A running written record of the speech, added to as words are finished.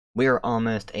We are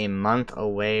almost a month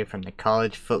away from the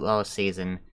college football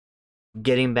season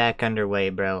getting back underway,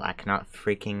 bro. I cannot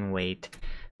freaking wait.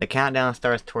 The countdown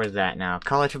starts towards that now.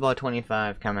 College Football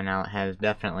 25 coming out has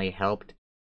definitely helped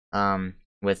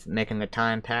with making the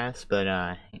time pass,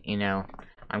 but you know,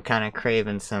 I'm kind of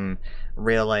craving some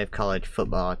real-life college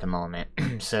football at the moment.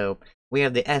 So, we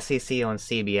have the SEC on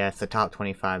CBS, the top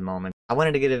 25 moments. I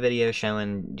wanted to get a video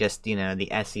showing just, you know, the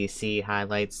SEC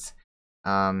highlights,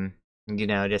 you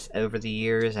know, just over the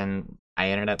years, and I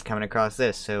ended up coming across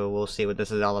this, so we'll see what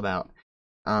this is all about.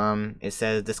 It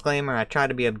says, disclaimer, I try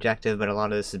to be objective, but a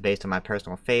lot of this is based on my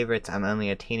personal favorites. I'm only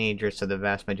a teenager, so the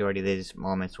vast majority of these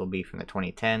moments will be from the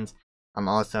 2010s. I'm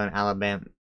also an Alabama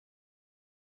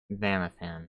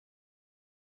fan,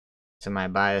 so my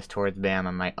bias towards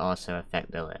Bama might also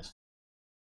affect the list.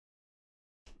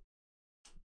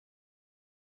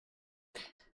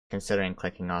 Considering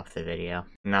clicking off the video.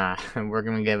 Nah, we're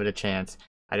gonna give it a chance.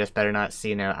 I just better not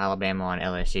see no Alabama on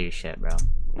LSU shit, bro.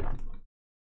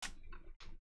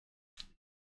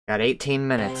 Got 18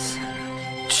 minutes.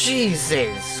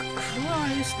 Jesus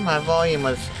Christ, my volume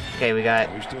was... Okay, we got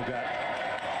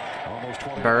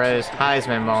Burrow's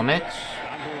Heisman moment.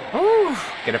 Ooh,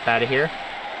 get up out of here.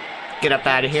 Get up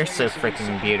out of here, so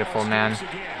freaking beautiful, man.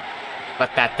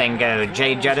 Let that thing go,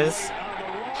 Jay Jettas.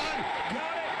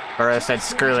 Burrow said,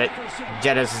 screw it.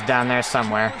 Jettas is down there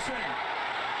somewhere.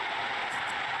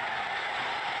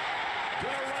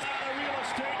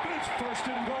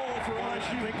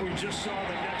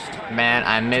 Man,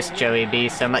 I miss Joey B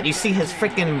so much. You see his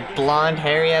freaking blonde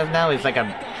hair he has now? He's like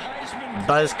a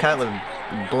buzz cut with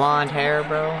blonde hair,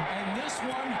 bro.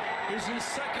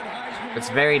 It's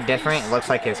very different. It looks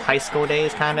like his high school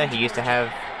days, kinda. He used to have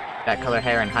that color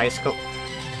hair in high school.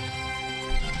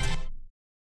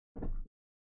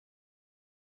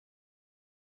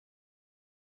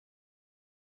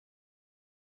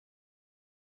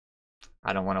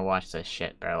 I don't want to watch this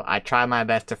shit, bro. I try my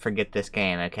best to forget this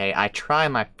game, okay? I try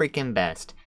my freaking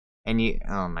best. And you...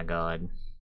 Oh my god.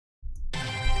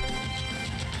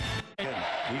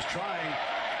 He's trying.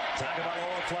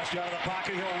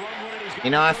 You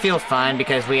know, I feel fine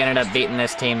because we ended up beating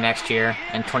this team next year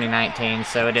in 2019,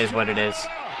 so it is what it is.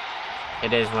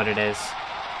 It is what it is.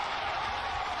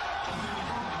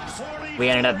 We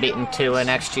ended up beating Tua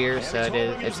next year, so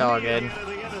it's all good.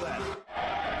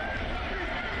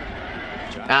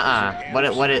 What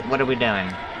are we doing?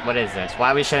 What is this?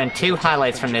 Why are we showing 2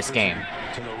 highlights from this game?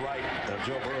 To the right of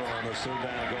Joe Burrow on the third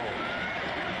down goal.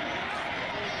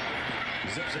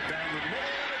 Zips it down the middle,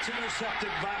 and it's intercepted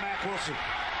by Mack Wilson.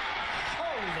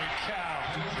 Holy cow.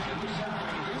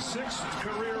 6th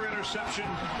career interception.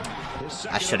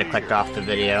 I should have clicked off the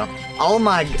video. Oh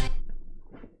my...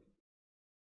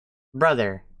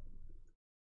 Brother.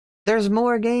 There's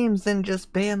more games than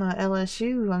just Bama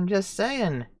LSU, I'm just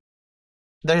saying.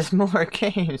 There's more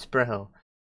games, bro.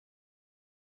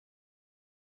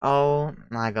 Oh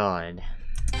my god.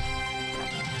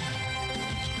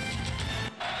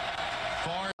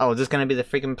 Oh, is this gonna be the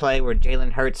freaking play where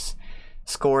Jalen Hurts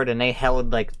scored and they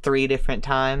held like 3 different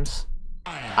times?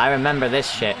 I remember this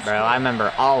shit, bro. I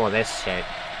remember all of this shit.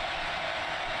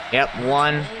 Yep,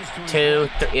 1, 2,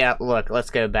 3. Yep, look, let's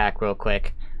go back real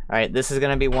quick. Alright, this is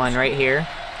gonna be one right here.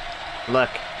 Look.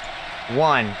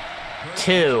 1,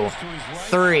 2,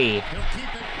 3.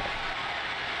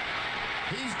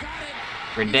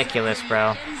 Ridiculous,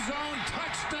 bro.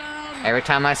 Every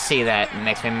time I see that, it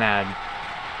makes me mad.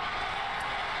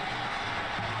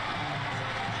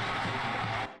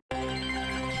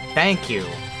 Thank you.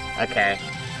 Okay.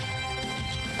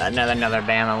 Another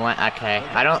Bama one. Okay.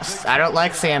 I don't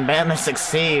like seeing Bama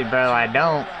succeed, bro. I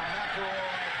don't.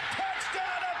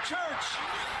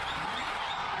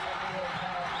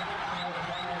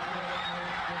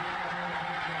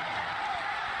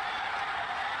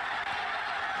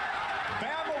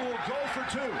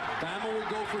 Bama will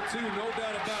go for 2, no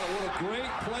doubt about it. What a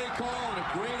great play call and a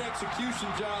great execution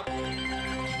job.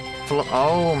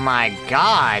 Oh my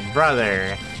god,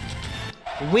 brother.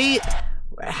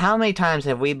 How many times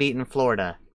have we beaten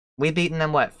Florida? We've beaten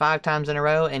them, what, 5 times in a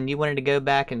row? And you wanted to go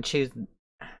back and choose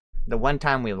the one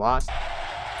time we lost?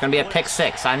 It's gonna be a pick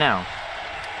 6, I know.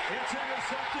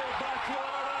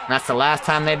 That's the last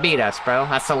time they beat us, bro.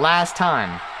 That's the last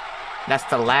time. That's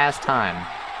the last time.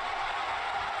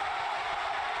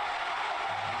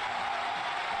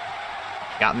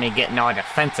 Got me getting all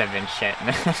defensive and shit.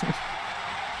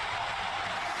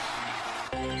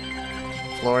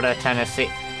 Florida, Tennessee.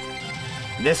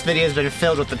 This video has been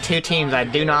filled with the 2 teams I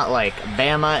do not like.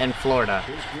 Bama and Florida.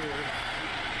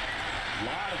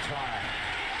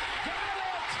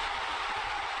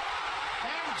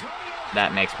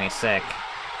 That makes me sick.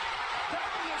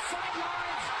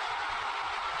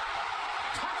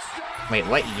 Wait,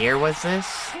 what year was this?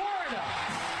 Florida.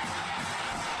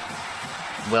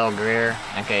 Will Greer.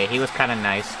 Okay, he was kind of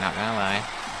nice, not gonna lie.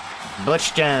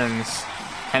 Butch Jones.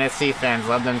 Tennessee fans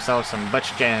love themselves some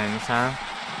Butch Jones, huh?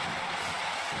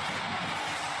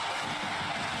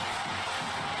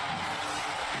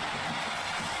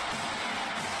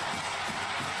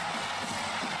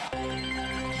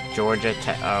 Georgia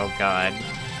Tech. Oh god.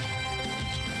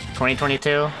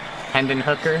 2022. Hendon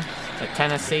Hooker at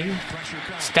Tennessee.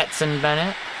 Stetson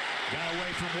Bennett. Got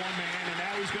away from one man, and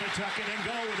now he's going to tuck it and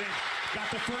go with it. Got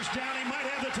the first down. He might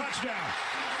have the touchdown.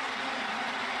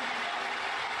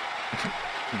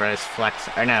 Bro's flex.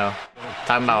 Or no.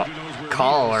 Talking about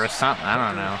call or something. I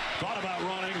don't know. Thought about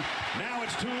running. Now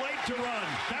it's too late to run.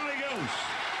 Down he goes.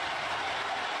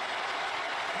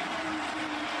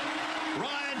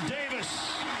 Ryan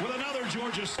Davis with another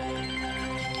Georgia.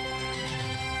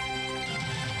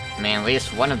 Man, at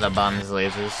least one of the bums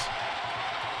loses.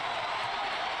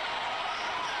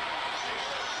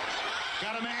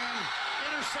 Got a man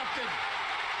intercepted.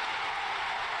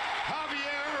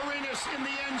 Javier Arenas in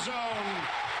the end zone.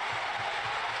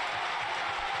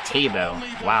 Tebow.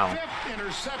 Only the Wow. fifth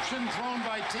interception thrown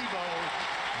by Tebow.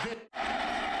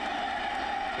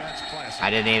 That's classic. I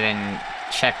didn't even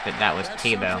check that was That's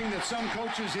Tebow. something that some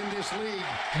coaches in this league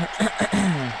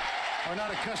are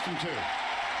not accustomed to.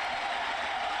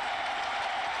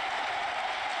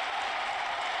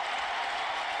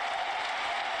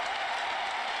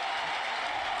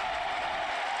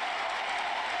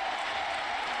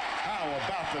 How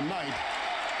about the night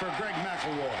for Greg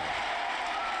McElroy?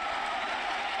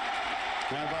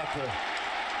 How about the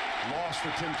loss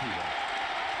for Tim Tebow?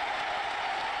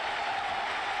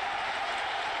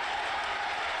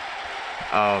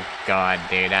 Oh god,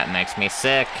 dude, that makes me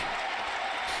sick.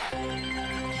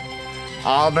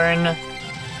 Auburn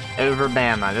over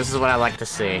Bama. This is what I like to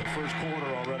see. First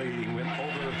quarter already, he went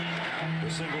over the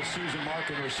single season mark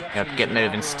in receptions. Yep, get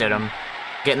moving, Stidham.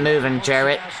 Get moving,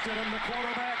 Jarrett. Stidham, the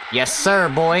quarterback. Yes, sir,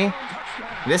 boy.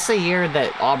 This is a year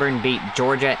that Auburn beat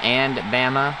Georgia and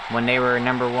Bama when they were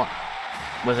 #1.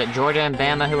 Was it Georgia and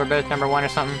Bama who were both #1 or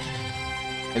something?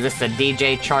 Is this the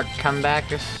DJ Chark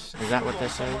comeback? Is that what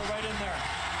this is? Right in there.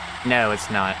 No, it's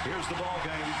not. Here's the ball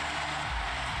game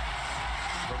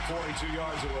from 42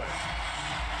 yards away.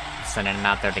 Sending him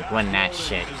out there to win that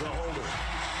shit. Is the holder.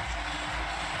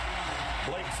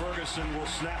 Blake Ferguson will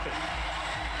snap it.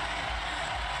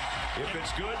 If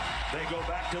it's good, they go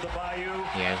back to the Bayou.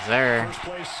 Yes, sir. First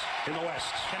place in the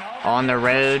West. On the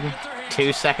road.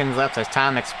 2 seconds left as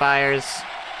time expires.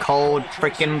 Cold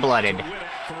freaking blooded. To win it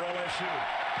for LSU.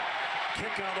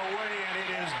 Kick on the way, and it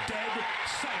is dead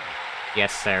center.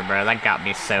 Yes, sir, bro. That got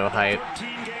me so hyped.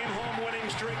 13-game home winning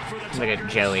streak for the Look at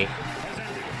Tigers Joey. has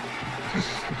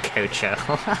ended. Cocho.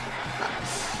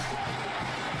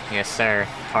 Yes, sir.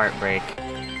 Heartbreak.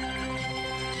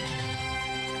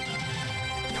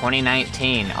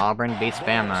 2019, Auburn beats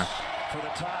Bama. For the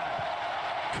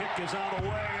tie. Kick is on the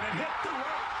way, and it hit the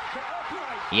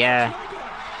upright. Yeah.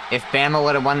 If Bama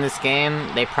would have won this game,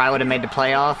 they probably would have made the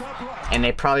playoff, and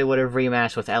they probably would have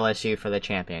rematched with LSU for the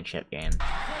championship game.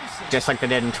 Just like they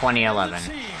did in 2011.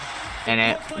 And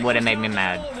it would have made me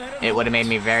mad. It would have made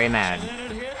me very mad.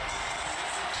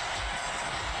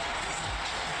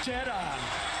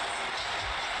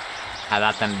 How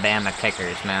about them Bama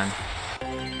kickers, man?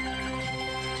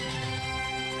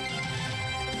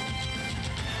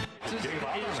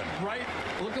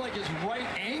 Looking like his right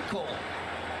ankle.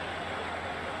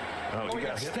 Oh, he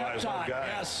got hit by his own guy.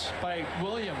 Yes, by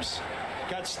Williams.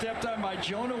 Got stepped on by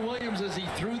Jonah Williams as he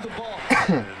threw the ball.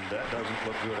 And that doesn't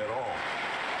look good at all.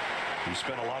 He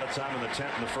spent a lot of time in the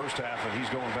tent in the first half, and he's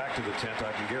going back to the tent,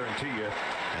 I can guarantee you.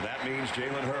 And that means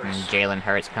Jalen And Hurts. Jalen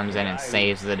Hurts comes in and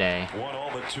saves the day. Won all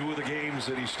but 2 of the games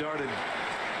that he started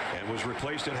and was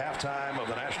replaced at halftime of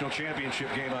the national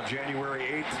championship game on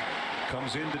January 8th.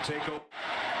 Comes in to take over.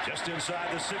 Just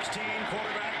inside the 16,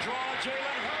 quarterback draw,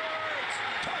 Jalen Hurts.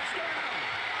 Touchdown.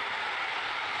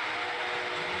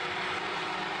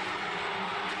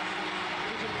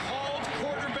 It was a called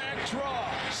quarterback draw,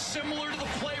 similar to the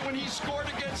play when he scored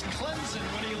against Clemson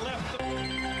when he left the...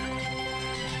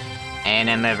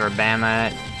 A&M over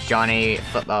Bama. Johnny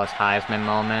Football's Heisman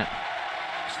moment.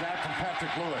 Snap from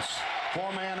Patrick Lewis.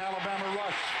 4-man Alabama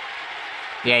rush.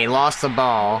 Yeah, he lost the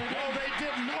ball. No, they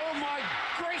didn't. Oh, my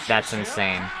gracious. That's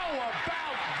insane. How about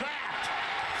that?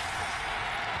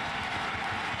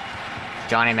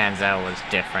 Johnny Manziel was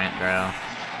different, bro.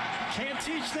 Can't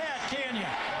teach that, can you?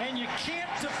 And you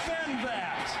can't defend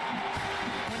that.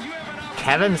 When you have an opportunity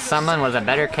Kevin to Sumlin was a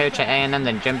better coach at A&M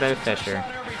than Jimbo shot Fisher.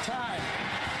 every time.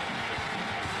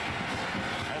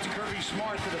 That's Kirby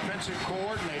Smart, the defensive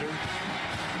coordinator,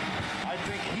 I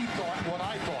think he thought what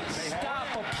I thought. Stop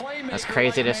a playmaker. That's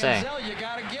crazy to say. Manziel, you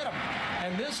got to get him.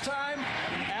 And this time,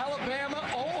 Alabama,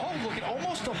 look at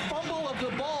almost a fumble of the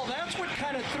ball. That's what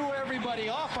kind of threw everybody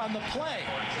off on the play.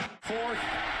 4th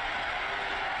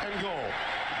and goal.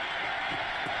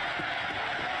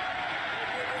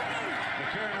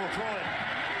 McCarron will throw it.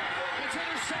 It's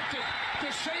intercepted.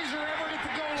 DeShazer Everett at the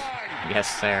goal line. Yes,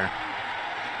 sir.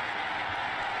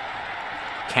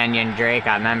 Kenyon Drake,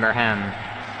 I remember him.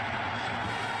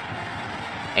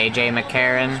 AJ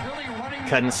McCarron,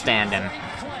 couldn't stand him.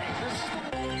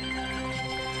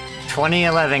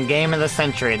 2011 Game of the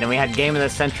Century, then we had Game of the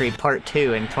Century Part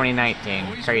 2 in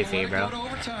 2019. Crazy, bro.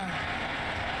 3rd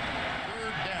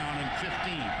down and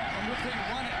 15. And if they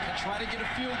run it to try to get a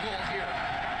field goal here.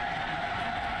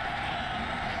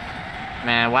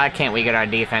 Man, why can't we get our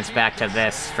defense back to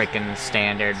this freaking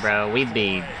standard, bro? We'd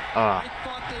be... Oh.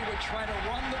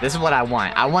 This is what I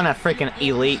want. I want a freaking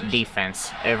elite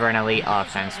defense over an elite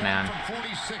offense, man.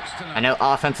 I know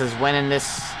offense is winning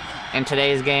this in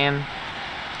today's game.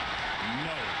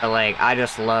 But, like, I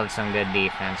just love some good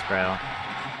defense, bro.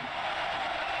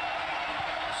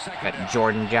 Got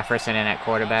Jordan Jefferson in at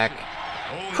quarterback.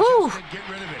 Whew!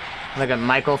 Look at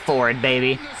Michael Ford,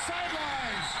 baby.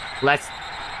 Let's...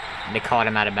 They called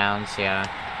him out of bounds, yeah.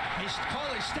 He stepped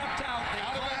out. They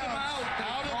called him out.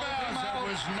 Out of bounds. There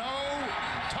was no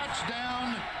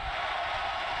touchdown.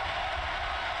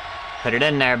 Put it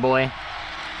in there, boy.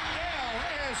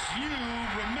 LSU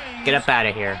remains Get up out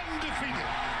of here. undefeated.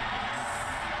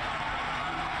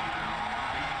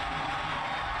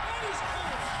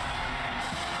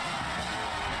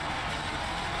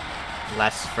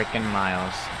 Les freaking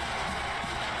Miles.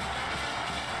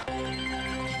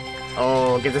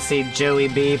 Oh, get to see Joey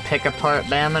B pick apart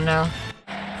Bama now.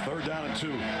 3rd down and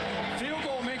 2. Field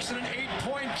goal makes it an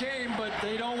 8-point game, but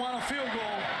they don't want a field goal.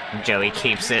 Joey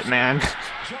keeps it, man. Joe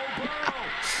Burrow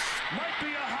might be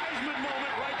a Heisman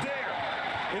moment right there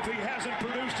if he hasn't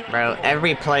produced it. Bro,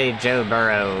 every play Joe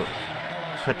Burrow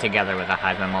put together with a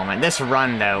Heisman moment. This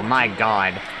run, though, my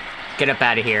god. Get up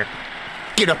out of here.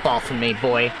 Get up off of me,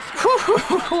 boy.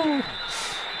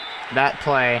 That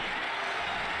play.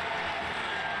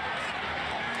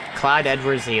 Clyde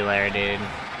Edwards-Helaire, dude.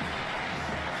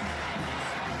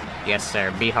 Yes,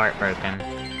 sir. Be heartbroken.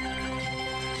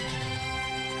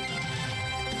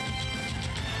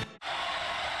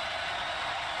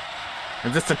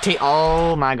 Is this the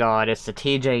Oh my god, it's the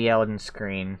TJ Yeldon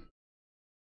screen.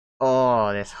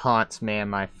 Oh, this haunts me in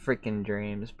my freaking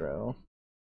dreams, bro.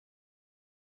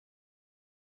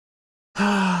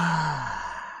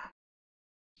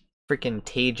 Freaking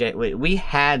TJ. We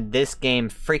had this game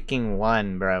freaking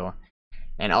won, bro.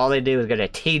 And all they do is go to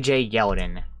TJ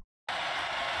Yeldon.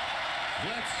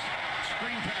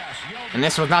 And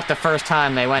this was not the first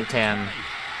time they went to him.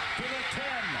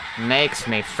 Makes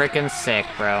me freaking sick,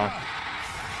 bro.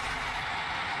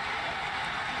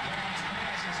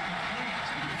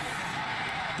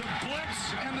 The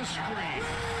blitz and the screen.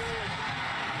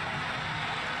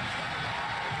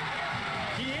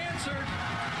 He answered.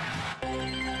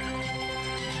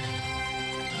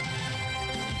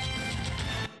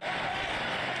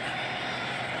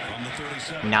 From the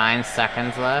 37. 9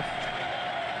 seconds left.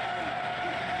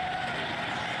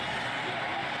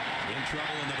 In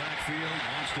trouble in the backfield.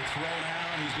 Wants to throw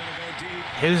now. He's going to go deep.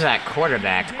 Who's that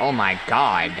quarterback? Oh my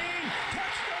god.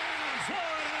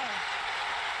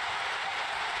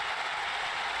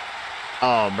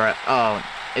 Oh, bro. Oh,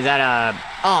 is that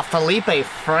Oh, Felipe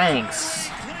Franks.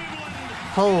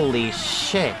 Holy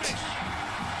shit.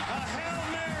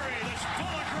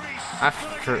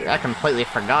 I completely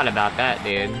forgot about that,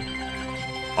 dude.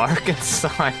 Arkansas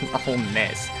and Ole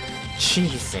Miss.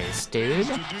 Jesus, dude.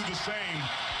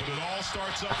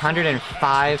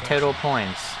 105 total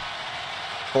points.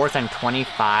 4th and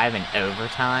 25 in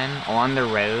overtime on the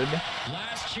road.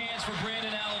 Last chance for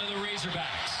Brandon Allen and the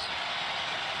Razorbacks.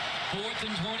 4th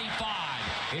and 25.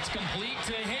 It's complete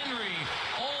to Henry.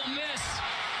 Ole Miss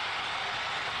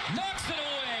knocks it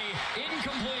away.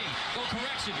 Incomplete. Go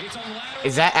correction. It's a lateral.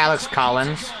 Is that Alex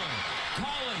Collins?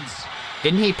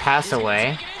 Didn't he pass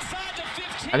away?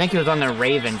 I think he was on the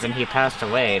Ravens and he passed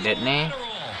away, didn't he?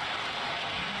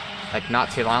 Like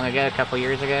not too long ago, a couple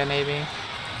years ago maybe?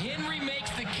 Henry makes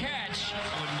the catch.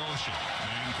 In motion.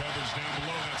 Man coverage down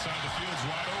below. That side of the field's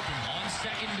wide open. On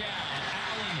 2nd down,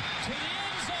 Allen to the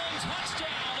end zone.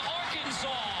 Touchdown,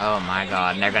 Arkansas. Oh my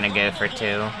god, and they're gonna go for 2.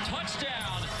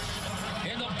 Touchdown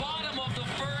in the bottom of the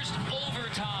 1st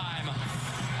overtime.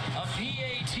 A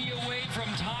PAT away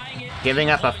from tying it. Giving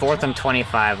up a 4th and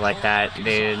 25 like that,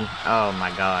 dude. Oh my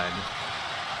god.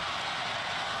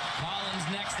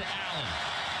 next to Allen.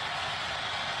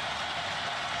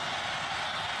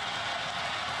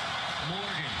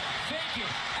 Morgan, fake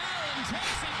it. Allen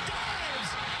takes it,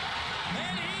 dives.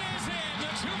 And he is in. The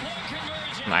two-point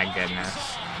conversion. My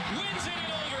goodness. Wins it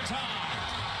in overtime.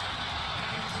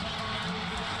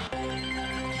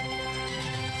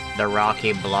 The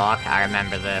Rocky block, I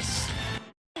remember this.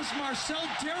 It was Marcel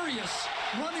Darius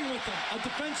running with him, a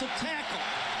defensive tackle.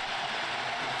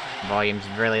 Volume's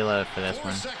really low for this 4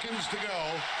 one. seconds to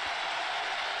go.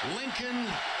 Lincoln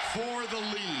for the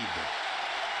lead.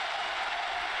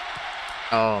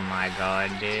 Oh my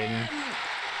god, dude.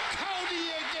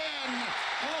 Cody again.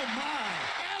 Oh my!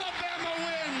 Alabama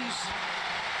wins.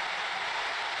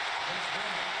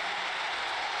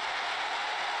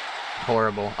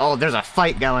 Horrible. Oh, there's a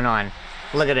fight going on.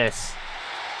 Look at this.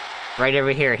 Right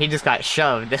over here. He just got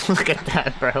shoved. Look at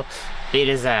that, bro. Beat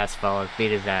his ass, fellas.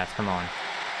 Beat his ass. Come on.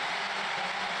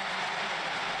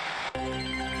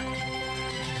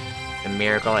 The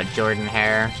miracle at Jordan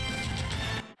Hare.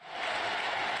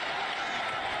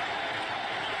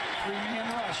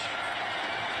 Three-man rush.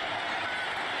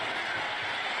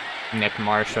 Nick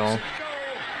Marshall.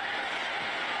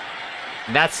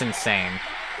 That's insane.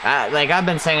 Like, I've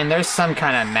been saying, there's some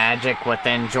kind of magic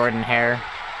within Jordan Hare.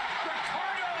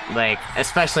 Like,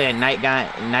 especially at night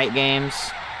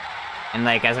games. And,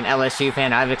 like, as an LSU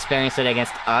fan, I've experienced it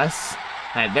against us.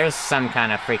 There's some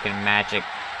kind of freaking magic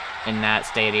in that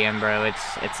stadium, bro.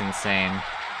 It's insane.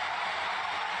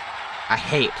 I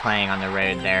hate playing on the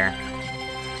road there.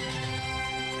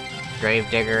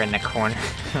 Gravedigger in the corner.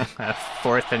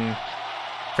 4th and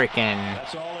freaking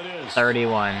That's all it is.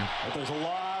 31. But there's a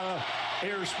lot of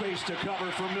airspace to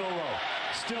cover for Milroe.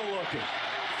 Still looking.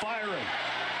 Firing.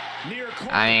 Near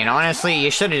corner. I mean, honestly,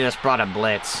 you should have just brought a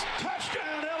blitz.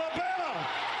 Touchdown, Alabama!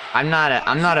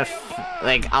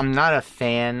 I'm not a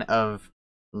fan of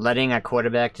letting a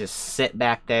quarterback just sit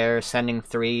back there, sending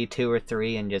 2 or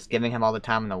 3, and just giving him all the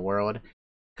time in the world.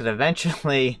 Because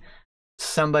eventually,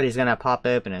 somebody's gonna pop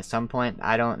open at some point.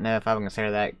 I don't know if I would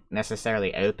consider that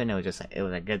necessarily open. It was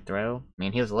a good throw. I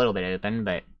mean, he was a little bit open,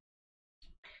 but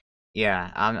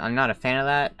yeah, I'm not a fan of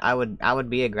that. I would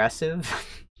be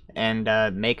aggressive and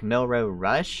make Milroe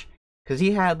rush, because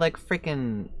he had like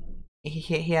freaking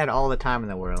he had all the time in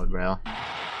the world, bro. On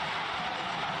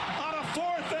a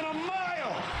 4th and a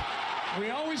mile!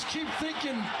 We always keep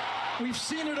thinking we've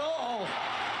seen it all,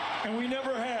 and we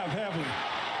never have we?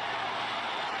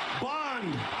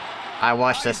 Bond! I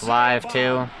watched this live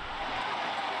too.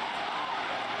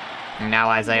 And now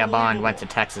Isaiah Bond went to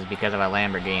Texas because of a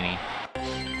Lamborghini.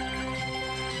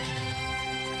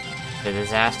 The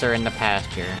disaster in the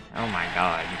pasture. Oh my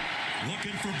god.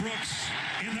 Looking for Brooks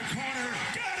in the corner.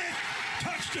 Got it!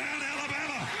 Touchdown,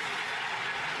 Alabama!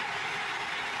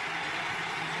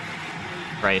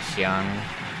 Bryce Young.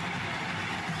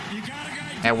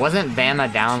 It wasn't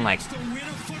Bama down like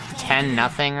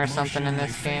 10-0 or something in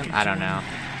this game? I don't know.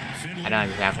 I don't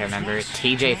exactly remember.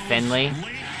 TJ Finley,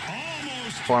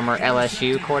 former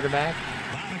LSU quarterback.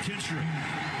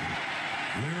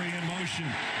 Leary in motion.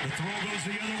 The throw goes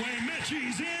the other way.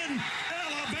 Mitchie's in.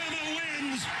 Alabama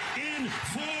wins in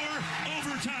 4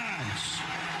 overtimes.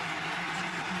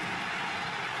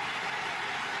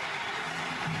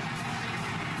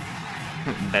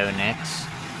 Bo Nix.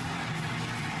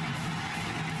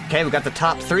 Okay, we got the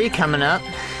top 3 coming up.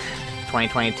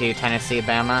 2022 Tennessee,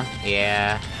 Bama.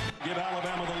 Yeah. Give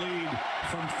Alabama the lead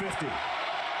from 50.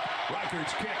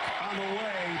 Reichard's kick on the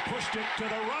way. Pushed it to the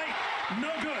right.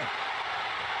 No good.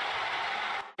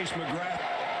 Chase McGrath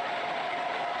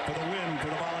for the win for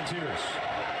the Volunteers.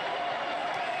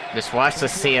 Just watch the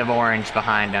sea of orange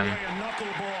behind him.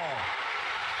 Knuckleball.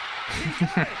 He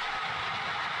got it.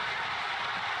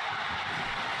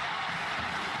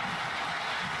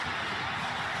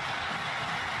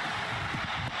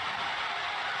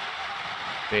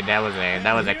 Dude, that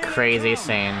was a crazy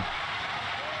scene.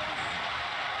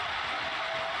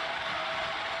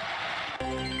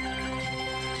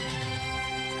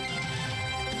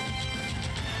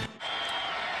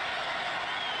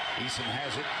 Eason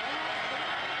has it.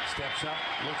 Steps up,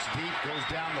 looks deep, goes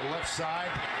down the left side.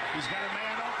 He's got a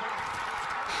man open.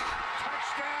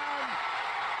 Touchdown,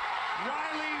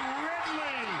 Riley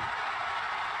Ridley.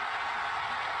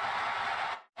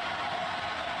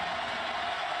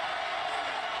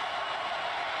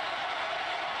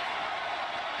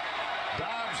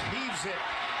 Dobbs heaves it.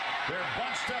 They're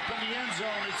bunched up in the end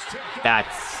zone. It's tipped up.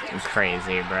 That's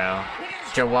crazy, bro.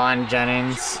 Jawan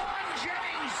Jennings. Jawan Jennings.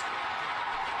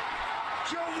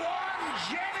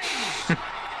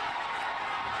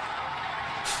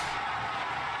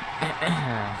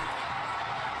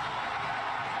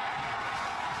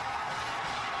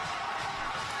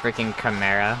 freaking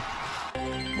Chimera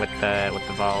with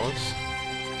the balls.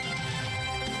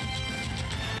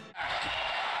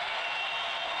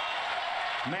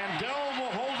 Mandel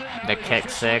will hold it now. The kick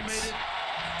six.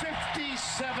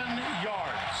 57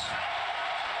 yards.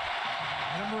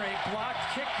 Number 8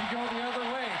 blocked kick can go the other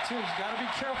way too. He's got to be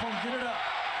careful and get it up.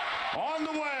 On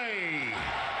the way.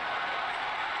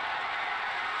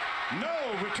 No,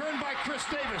 returned by Chris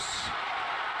Davis.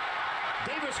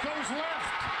 Davis goes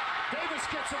left. Davis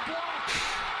gets a block.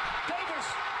 Davis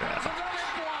has another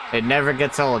block. It never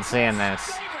gets old seeing this.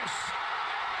 Davis.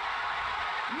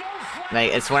 No flag.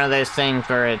 Like, it's one of those things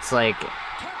where it's like,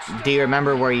 do you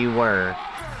remember where you were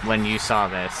when you saw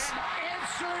this?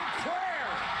 Answered prayer.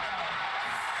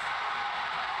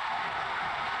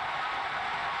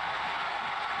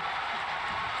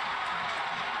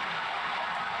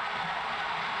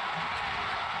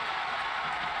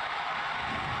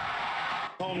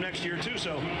 Home next year too,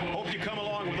 so hope you come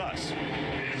along with us.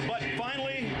 But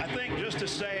finally, I think just to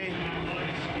say,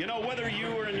 you know, whether you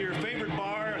are in your favorite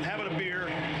bar and having a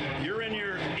beer, you're in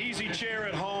your easy chair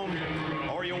at home,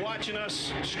 or you're watching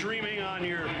us streaming on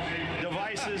your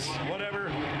devices,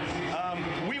 whatever,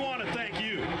 we want to thank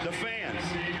you, the fans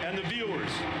and the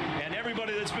viewers, and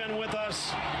everybody that's been with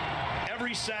us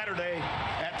every Saturday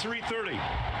at 3:30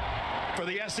 for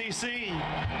the SEC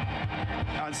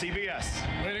on CBS.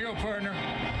 Way to go, partner.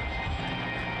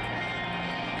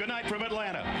 Good night from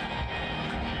Atlanta.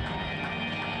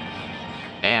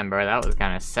 Damn, bro, that was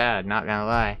kind of sad, not gonna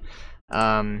lie.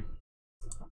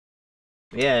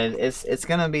 Yeah, it's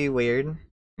gonna be weird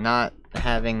not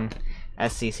having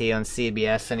SEC on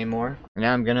CBS anymore.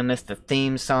 Now I'm gonna miss the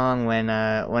theme song when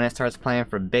it starts playing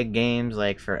for big games,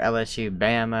 like for LSU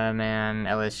Bama, man,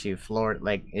 LSU Florida.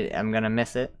 Like, I'm gonna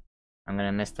miss it. I'm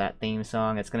gonna miss that theme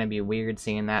song. It's gonna be weird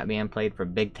seeing that being played for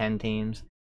Big Ten teams.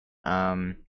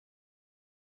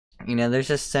 You know, there's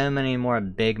just so many more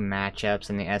big matchups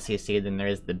in the SEC than there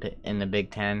is in the Big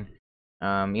Ten.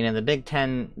 You know, the Big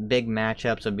Ten big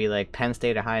matchups would be like Penn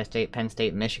State, Ohio State, Penn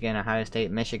State, Michigan, Ohio State,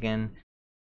 Michigan.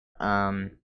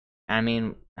 I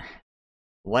mean,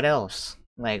 what else?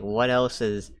 Like, what else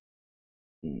is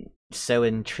so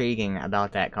intriguing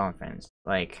about that conference?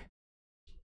 Like,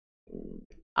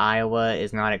 Iowa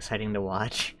is not exciting to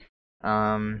watch.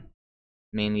 I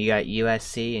mean, you got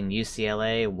USC and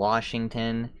UCLA,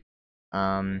 Washington,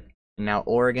 now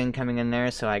Oregon coming in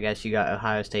there, so I guess you got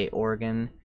Ohio State, Oregon,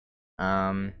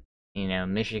 you know,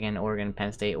 Michigan, Oregon,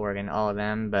 Penn State, Oregon, all of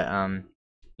them, but,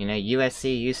 you know,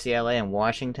 USC, UCLA, and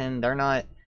Washington, they're not,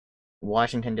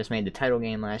 Washington just made the title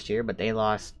game last year, but they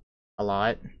lost a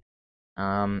lot,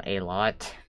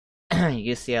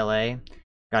 UCLA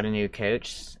got a new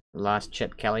coach, lost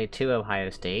Chip Kelly to Ohio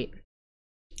State,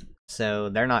 so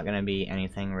they're not going to be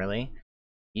anything really.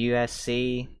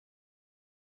 USC,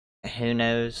 who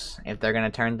knows if they're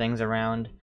going to turn things around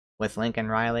with Lincoln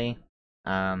Riley.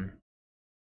 But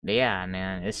yeah,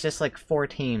 man, it's just like 4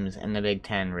 teams in the Big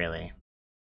Ten, really.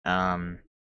 But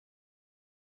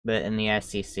in the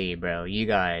SEC, bro, you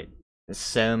got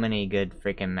so many good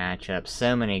freaking matchups,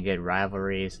 so many good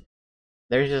rivalries.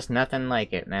 There's just nothing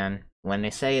like it, man. When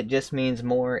they say it just means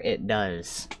more, it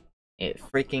does. It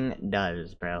freaking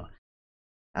does, bro.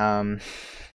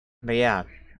 But yeah,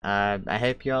 I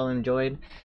hope you all enjoyed.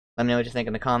 Let me know what you think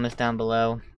in the comments down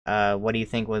below. What do you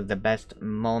think was the best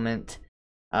moment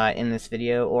in this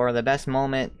video, or the best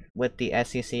moment with the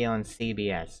SEC on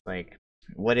CBS? Like,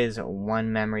 what is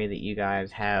one memory that you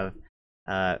guys have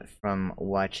from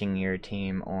watching your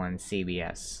team on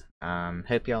CBS?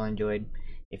 Hope you all enjoyed.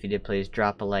 If you did, please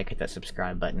drop a like, hit that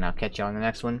subscribe button. I'll catch you all in the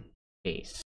next one. Peace.